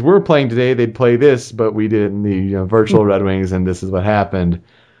Red Wings were playing today, they'd play this, but we did in the virtual Red Wings, and this is what happened.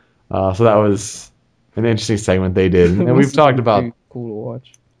 So that was an interesting segment they did, and we've talked about cool to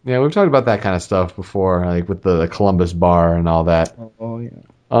watch. Yeah, we've talked about that kind of stuff before, like with the Columbus Bar and all that. Oh yeah.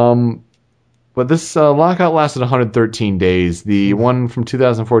 But this lockout lasted 113 days. The one from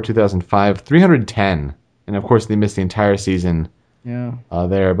 2004-2005, 310. And, of course, they missed the entire season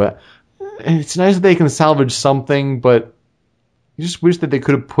there. But it's nice that they can salvage something, but you just wish that they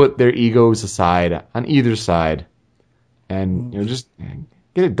could have put their egos aside on either side and just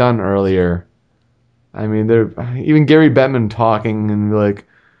get it done earlier. I mean, even Gary Bettman talking and like,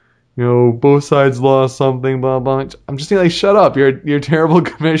 both sides lost something, blah, blah. I'm just like, shut up. You're a terrible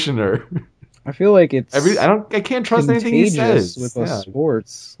commissioner. I feel like it's I can't trust anything he says with us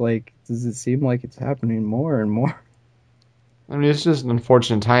sports. Like, does it seem like it's happening more and more? I mean, it's just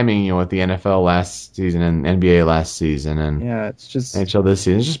unfortunate timing, with the NFL last season and NBA last season, and it's just NHL this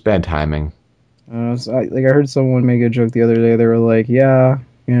season. It's just bad timing. I heard someone make a joke the other day. They were like,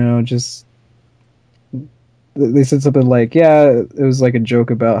 just. They said something like, it was like a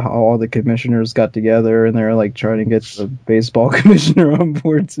joke about how all the commissioners got together and they're like trying to get the baseball commissioner on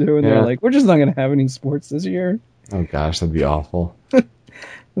board too. And they're like, we're just not going to have any sports this year. Oh gosh, that'd be awful.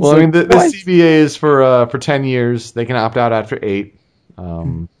 Well, I mean, the CBA is for 10 years. They can opt out after 8.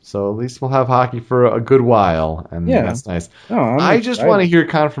 So at least we'll have hockey for a good while. And that's nice. Oh, I just want to hear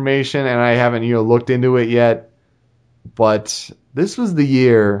confirmation, and I haven't looked into it yet. But this was the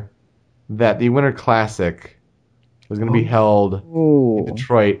year that the Winter Classic was going to be held in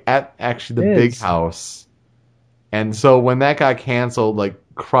Detroit at actually the Big House. And so when that got canceled,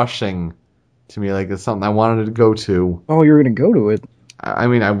 crushing to me, it's something I wanted to go to. Oh, you were going to go to it? I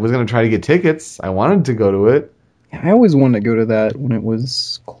mean, I was going to try to get tickets. I wanted to go to it. I always wanted to go to that when it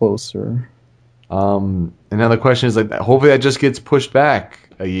was closer. And now the question is, hopefully that just gets pushed back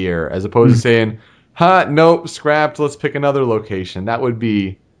a year, as opposed to saying, nope, scrapped, let's pick another location. That would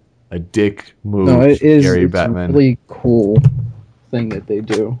be a dick move, Gary Bettman. It's a really cool thing that they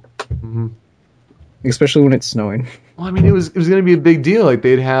do. Mm-hmm. Especially when it's snowing. Well, I mean, it was going to be a big deal.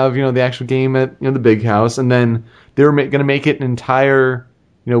 They'd have, the actual game at, the Big House, and then they were going to make it an entire,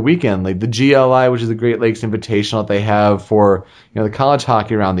 weekend. Like the GLI, which is the Great Lakes Invitational that they have for, the college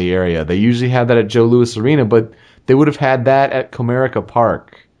hockey around the area. They usually have that at Joe Louis Arena, but they would have had that at Comerica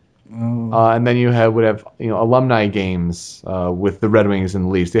Park. And then you would have alumni games with the Red Wings and the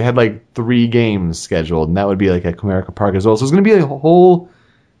Leafs. They had 3 games scheduled, and that would be at Comerica Park as well. So it's going to be a whole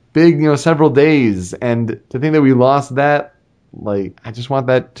big several days. And to think that we lost that, I just want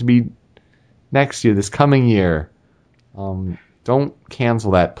that to be next year, this coming year. Don't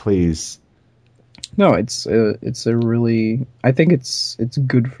cancel that, please. No, it's a really. I think it's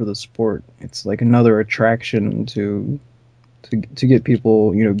good for the sport. It's another attraction to get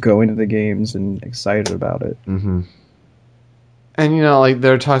people, going to the games and excited about it. Mm-hmm. And, like,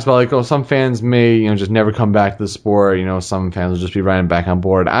 there are talks about, like, some fans may, just never come back to the sport. Some fans will just be right back on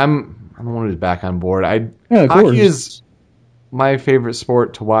board. I'm the one who's back on board. Hockey is my favorite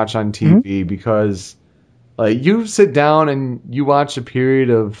sport to watch on TV because, like, you sit down and you watch a period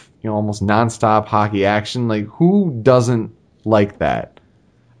of, almost nonstop hockey action. Like, who doesn't like that?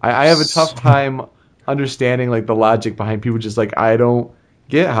 I have a tough time understanding, like, the logic behind people just like, I don't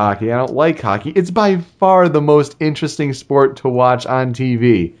get hockey. I don't like hockey. It's by far the most interesting sport to watch on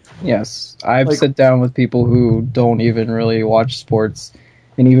TV. Yes, I've sat down with people who don't even really watch sports,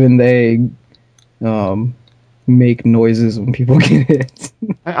 and even they make noises when people get hit.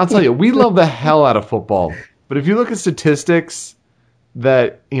 I'll tell you, we love the hell out of football. But if you look at statistics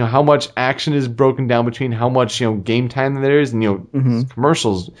that, how much action is broken down between how much, game time there is and,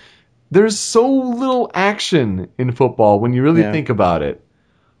 commercials, there's so little action in football when you really think about it.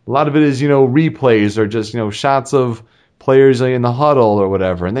 A lot of it is, replays or just, shots of players in the huddle or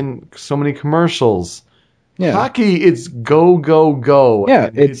whatever. And then so many commercials. Yeah. Hockey, it's go, go, go. Yeah,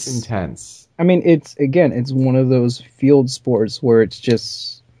 it's intense. I mean, it's one of those field sports where it's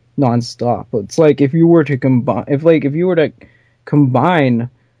just nonstop. It's like if you were to combine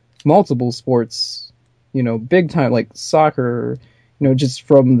multiple sports, big time, like soccer, just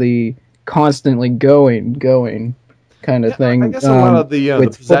from the constantly going kind of thing. I guess a lot of the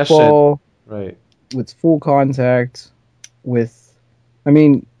possession, football, right? With full contact, it's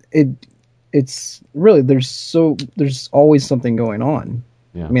really there's always something going on.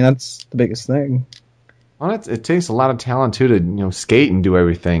 Yeah. I mean, that's the biggest thing. Well, it takes a lot of talent too to skate and do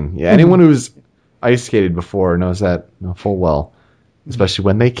everything. Yeah, anyone who's ice skated before knows that full well, especially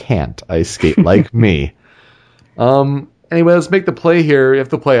when they can't ice skate like me. Anyway, let's make the play here. If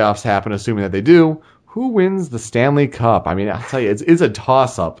the playoffs happen, assuming that they do, who wins the Stanley Cup? I mean, I'll tell you, it's a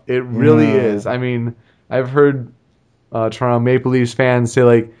toss-up. It really is. I mean, I've heard Toronto Maple Leafs fans say,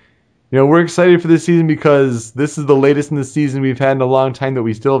 like, we're excited for this season because this is the latest in the season we've had in a long time that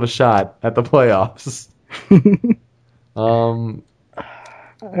we still have a shot at the playoffs. If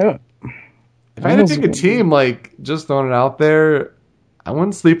I had to pick a team, like, just throwing it out there, I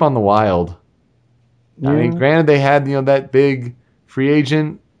wouldn't sleep on the Wild. Yeah. I mean, granted, they had, that big free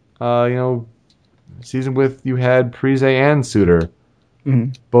agent, season with you had Parise and Suter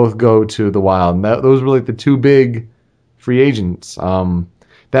both go to the Wild. And those were like the two big free agents.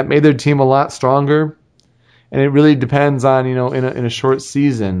 That made their team a lot stronger. And it really depends on, in a short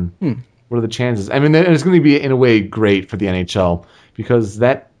season, what are the chances? I mean, it's going to be, in a way, great for the NHL because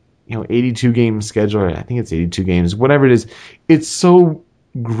that, 82-game schedule, I think it's 82 games, whatever it is, it's so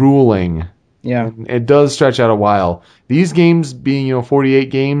grueling. Yeah. And it does stretch out a while. These games being, 48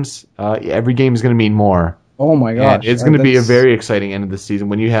 games, every game is going to mean more. Oh my gosh. And it's going to be a very exciting end of the season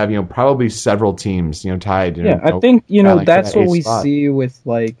when you have, probably several teams, tied. I think, that's what we see with,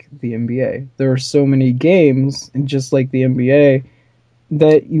 like, the NBA. There are so many games, and just like the NBA,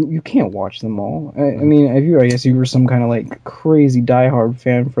 that you can't watch them all. I mean, I guess you were some kind of, like, crazy diehard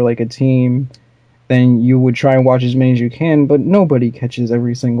fan for, like, a team, then you would try and watch as many as you can, but nobody catches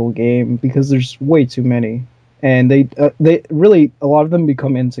every single game because there's way too many. And they really, a lot of them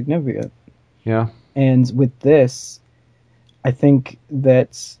become insignificant. Yeah. And with this, I think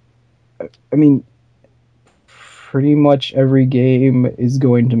that, pretty much every game is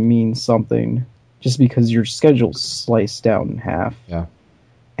going to mean something just because your schedule's sliced down in half. Yeah.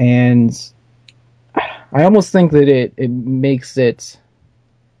 And I almost think that it makes it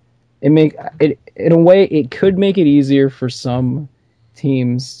in a way, it could make it easier for some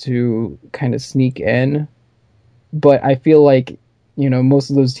teams to kind of sneak in. But I feel like, most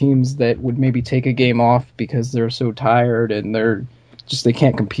of those teams that would maybe take a game off because they're so tired and they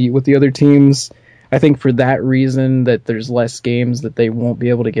can't compete with the other teams. I think for that reason that there's less games that they won't be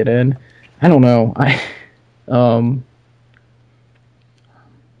able to get in. I don't know.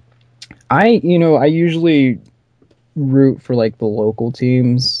 I usually root for like the local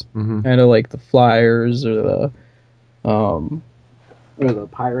teams, kind of like the Flyers or the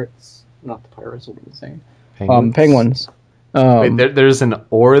Pirates. Not the Pirates. What am I saying? Penguins. Wait, there's an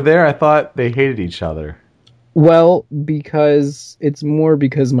or there? I thought they hated each other. Well, because it's more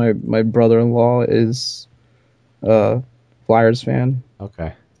because my brother-in-law is a Flyers fan.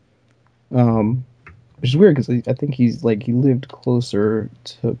 Okay. Which is weird because I think he lived closer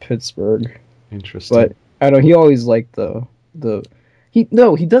to Pittsburgh. Interesting. But I don't know, he always liked he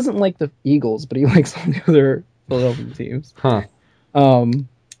doesn't like the Eagles, but he likes all the other Philadelphia teams. Huh.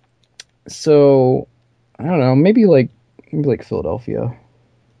 So I don't know, maybe like Philadelphia.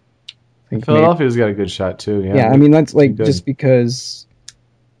 Philadelphia's got a good shot too. Yeah. Yeah, I mean that's like just because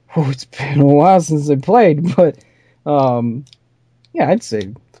it's been a while since they played, but Yeah, I'd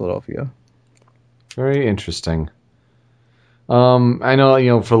say Philadelphia. Very interesting. I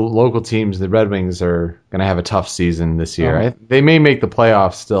know, for local teams, the Red Wings are going to have a tough season this year. They may make the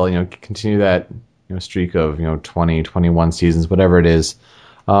playoffs still, continue that streak of 20, 21 seasons, whatever it is.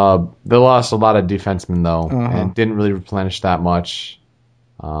 They lost a lot of defensemen though, and didn't really replenish that much.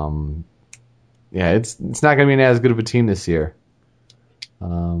 It's not going to be as good of a team this year.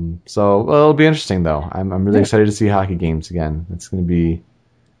 So it'll be interesting though. I'm really excited to see hockey games again. It's going to be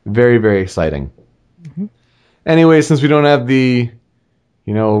very, very exciting. Mm-hmm. Anyway, since we don't have the,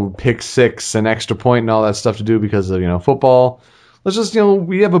 pick six and extra point and all that stuff to do because of, football, let's just,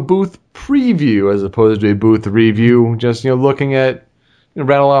 we have a booth preview as opposed to a booth review. Just, looking at,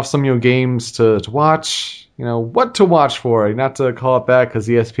 rattle off some, games to watch, what to watch for. Not to call it that because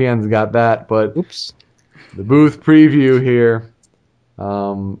ESPN's got that, but the booth preview here.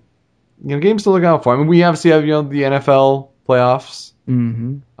 Games to look out for. I mean, we obviously have, the NFL playoffs.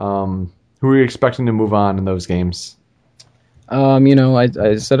 Mm-hmm. Who are you expecting to move on in those games? I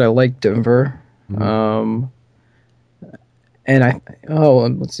said I like Denver. Mm-hmm.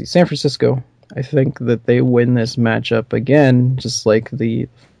 Let's see, San Francisco. I think that they win this matchup again, just like the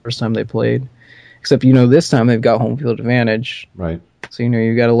first time they played. Except, this time they've got home field advantage. Right. So,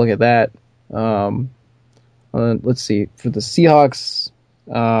 you got to look at that. Let's see. For the Seahawks,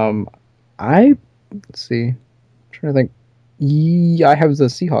 I'm trying to think. I have the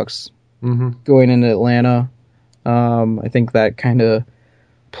Seahawks going into Atlanta. I think that kind of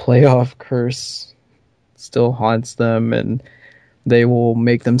playoff curse still haunts them, and they will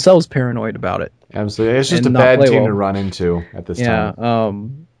make themselves paranoid about it. Absolutely. It's just a bad team to run into at this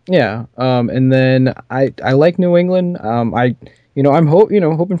time. And then I like New England. I'm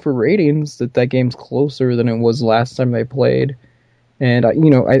hoping for ratings that game's closer than it was last time they played. And I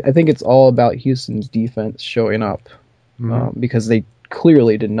think it's all about Houston's defense showing up. Because they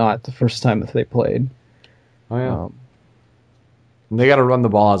clearly did not the first time that they played. Oh, yeah. They got to run the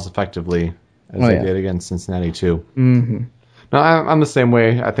ball as effectively as they did against Cincinnati, too. Mm-hmm. No, I'm the same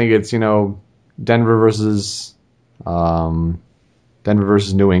way. I think it's, Denver versus New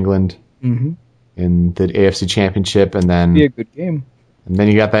England in the AFC Championship. And then be a good game. And then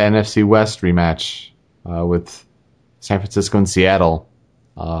you got the NFC West rematch with San Francisco and Seattle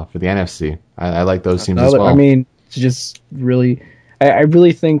for the NFC. I like those teams as well. I mean, it's just really... I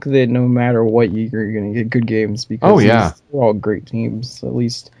really think that no matter what, you're going to get good games because they're all great teams. At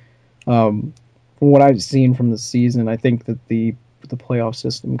least from what I've seen from the season, I think that the playoff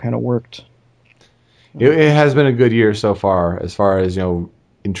system kind of worked. It has been a good year so far as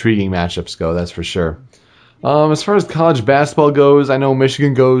intriguing matchups go. That's for sure. As far as college basketball goes, I know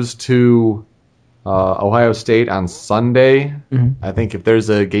Michigan goes to Ohio State on Sunday. Mm-hmm. I think if there's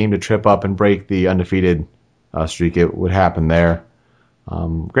a game to trip up and break the undefeated streak, it would happen there.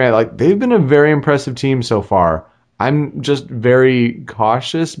 Granted, they've been a very impressive team so far. I'm just very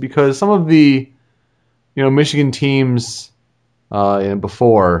cautious because some of the, Michigan teams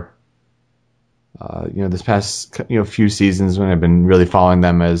before, this past few seasons when I've been really following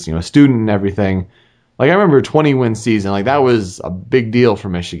them as a student and everything. I remember a 20-win season. That was a big deal for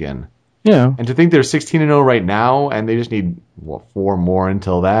Michigan. Yeah. And to think they're 16-0 right now and they just need 4 more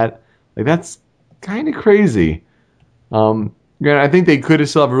until that. That's kind of crazy. I think they could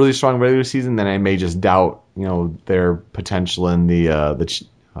still have a really strong regular season. Then I may just doubt, their potential in the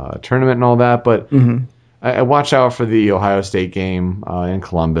tournament and all that. But I watch out for the Ohio State game in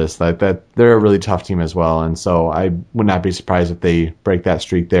Columbus. That they're a really tough team as well, and so I would not be surprised if they break that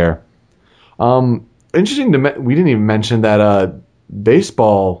streak there. Interesting we didn't even mention that the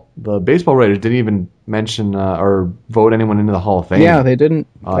baseball writers didn't even mention or vote anyone into the Hall of Fame. Yeah, they didn't.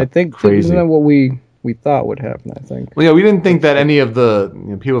 I think crazy. Isn't that what we thought would happen, I think. Well, yeah, we didn't think that any of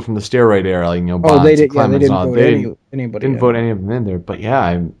the people from the steroid era, Bonds, they didn't Clemens, vote anybody. Didn't vote any of them in there. But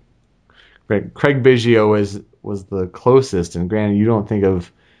yeah, Craig Biggio was the closest. And granted, you don't think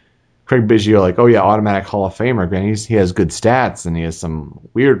of Craig Biggio automatic Hall of Famer. Granted, he has good stats and he has some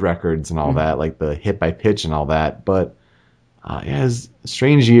weird records and all that, like the hit by pitch and all that. But it's a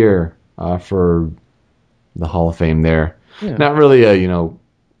strange year for the Hall of Fame there. Yeah. Not really a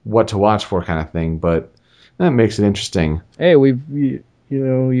what to watch for kind of thing, but that makes it interesting. Hey,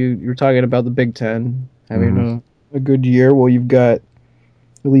 you're talking about the Big Ten having a good year. Well, you've got,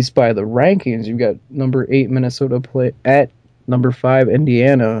 at least by the rankings, you've got number 8 Minnesota play at number 5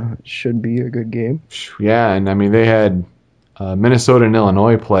 Indiana. Should be a good game. Yeah, and I mean they had Minnesota and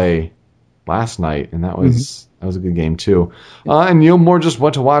Illinois play last night, and that was a good game too. And more just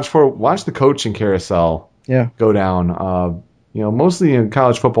what to watch for. Watch the coaching carousel. Yeah, go down. Mostly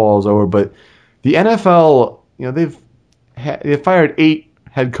college football is over, but the NFL, they've they fired 8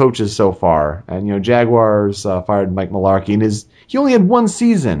 head coaches so far, and Jaguars fired Mike Mularkey, and he only had 1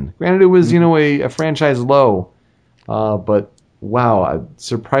 season. Granted, it was a franchise low, but wow, a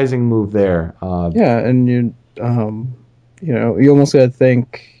surprising move there. And you almost got to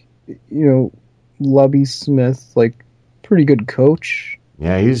think, Lovie Smith, like, pretty good coach.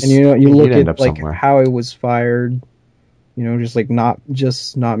 Yeah, you look at like somewhere. How he was fired.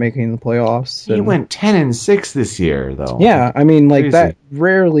 Just not making the playoffs. He went 10-6 this year, though. Yeah, I mean, like, that.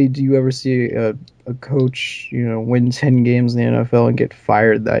 Rarely do you ever see a coach, win 10 games in the NFL and get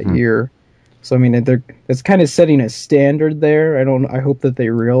fired that year. So I mean, it's kind of setting a standard there. I hope that they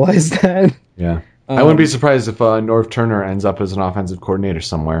realize that. Yeah, I wouldn't be surprised if Norv Turner ends up as an offensive coordinator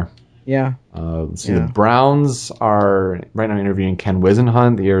somewhere. Yeah. Let's see. The Browns are right now interviewing Ken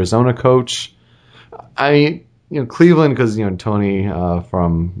Wisenhunt, the Arizona coach. Cleveland, because Tony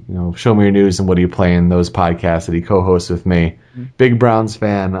from Show Me Your News and What Do You Play in those podcasts that he co-hosts with me, big Browns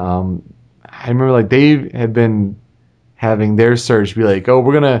fan. I remember like they had been having their search be like,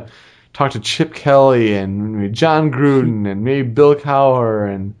 we're gonna talk to Chip Kelly and John Gruden and maybe Bill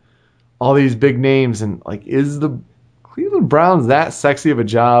Cowher and all these big names, and like, is the Cleveland Browns that sexy of a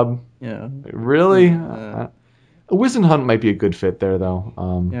job? Yeah, really. Wisenhunt might be a good fit there,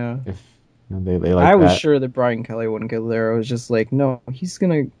 though. If they like I was that. Sure that Brian Kelly wouldn't go there. I was just like, no, he's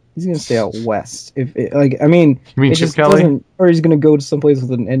gonna stay out west. You mean Chip Kelly? Or he's gonna go to someplace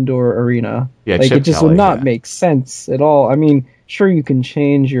with an indoor arena. Yeah, like Chip it just Kelly, would not make sense at all. I mean, sure you can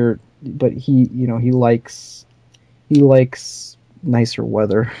change but he likes nicer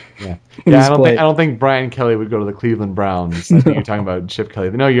weather. Yeah, I don't think Brian Kelly would go to the Cleveland Browns. I think you're talking about Chip Kelly.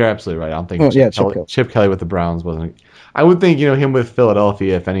 No, you're absolutely right. I don't think Chip Kelly with the Browns wasn't. I would think him with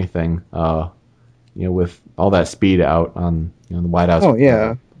Philadelphia, if anything. With all that speed out on the White House. Oh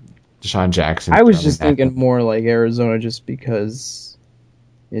yeah, Deshaun Jackson. I was just thinking more like Arizona, just because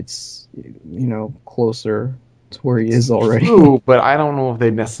it's closer to where he is already. True, but I don't know if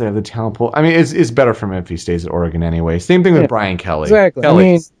they necessarily have the talent pool. I mean, it's better for him if he stays at Oregon anyway. Same thing with Brian Kelly. Exactly.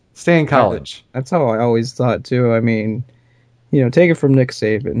 Kelly, stay in college. That's how I always thought too. I mean, take it from Nick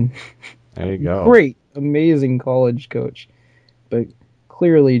Saban. There you go. Great, amazing college coach, but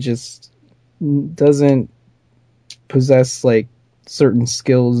clearly just doesn't possess like certain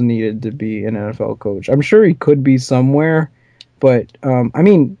skills needed to be an NFL coach. I'm sure he could be somewhere, but I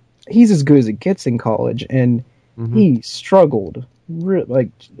mean, he's as good as it gets in college, and he struggled like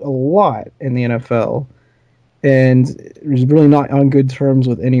a lot in the NFL, and is really not on good terms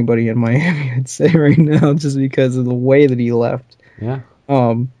with anybody in Miami, I'd say right now, just because of the way that he left. Yeah.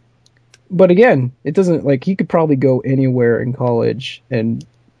 But again, it doesn't like he could probably go anywhere in college and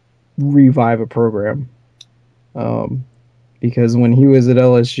revive a program. Because when he was at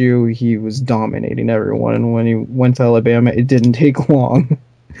LSU, he was dominating everyone, and when he went to Alabama, it didn't take long.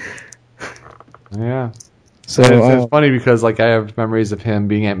 Yeah. So it's funny because like I have memories of him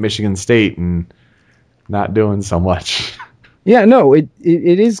being at Michigan State and not doing so much. Yeah, no, it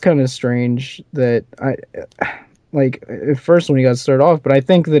is kind of strange that like at first when he got started off, but I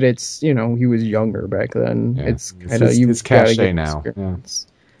think that it's he was younger back then. Yeah, it's kind of it's cachet now. Yeah.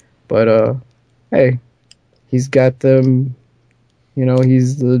 But hey, he's got them.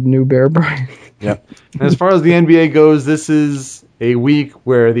 He's the new Bear Bryant. Yep. And as far as the NBA goes, this is a week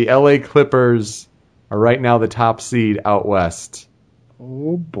where the LA Clippers are right now the top seed out west.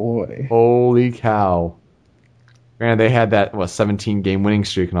 Oh boy! Holy cow! Granted, they had that 17-game winning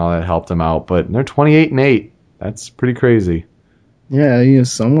streak and all that helped them out, but they're 28-8. That's pretty crazy. Yeah,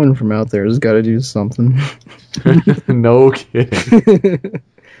 someone from out there has got to do something. No kidding.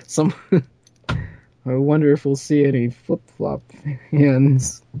 I wonder if we'll see any flip-flop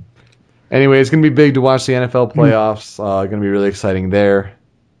hands. Anyway, it's going to be big to watch the NFL playoffs. Going to be really exciting there.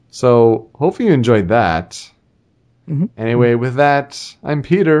 So, hopefully you enjoyed that. Mm-hmm. Anyway, with that, I'm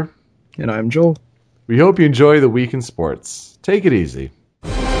Peter. And I'm Joel. We hope you enjoy the week in sports. Take it easy.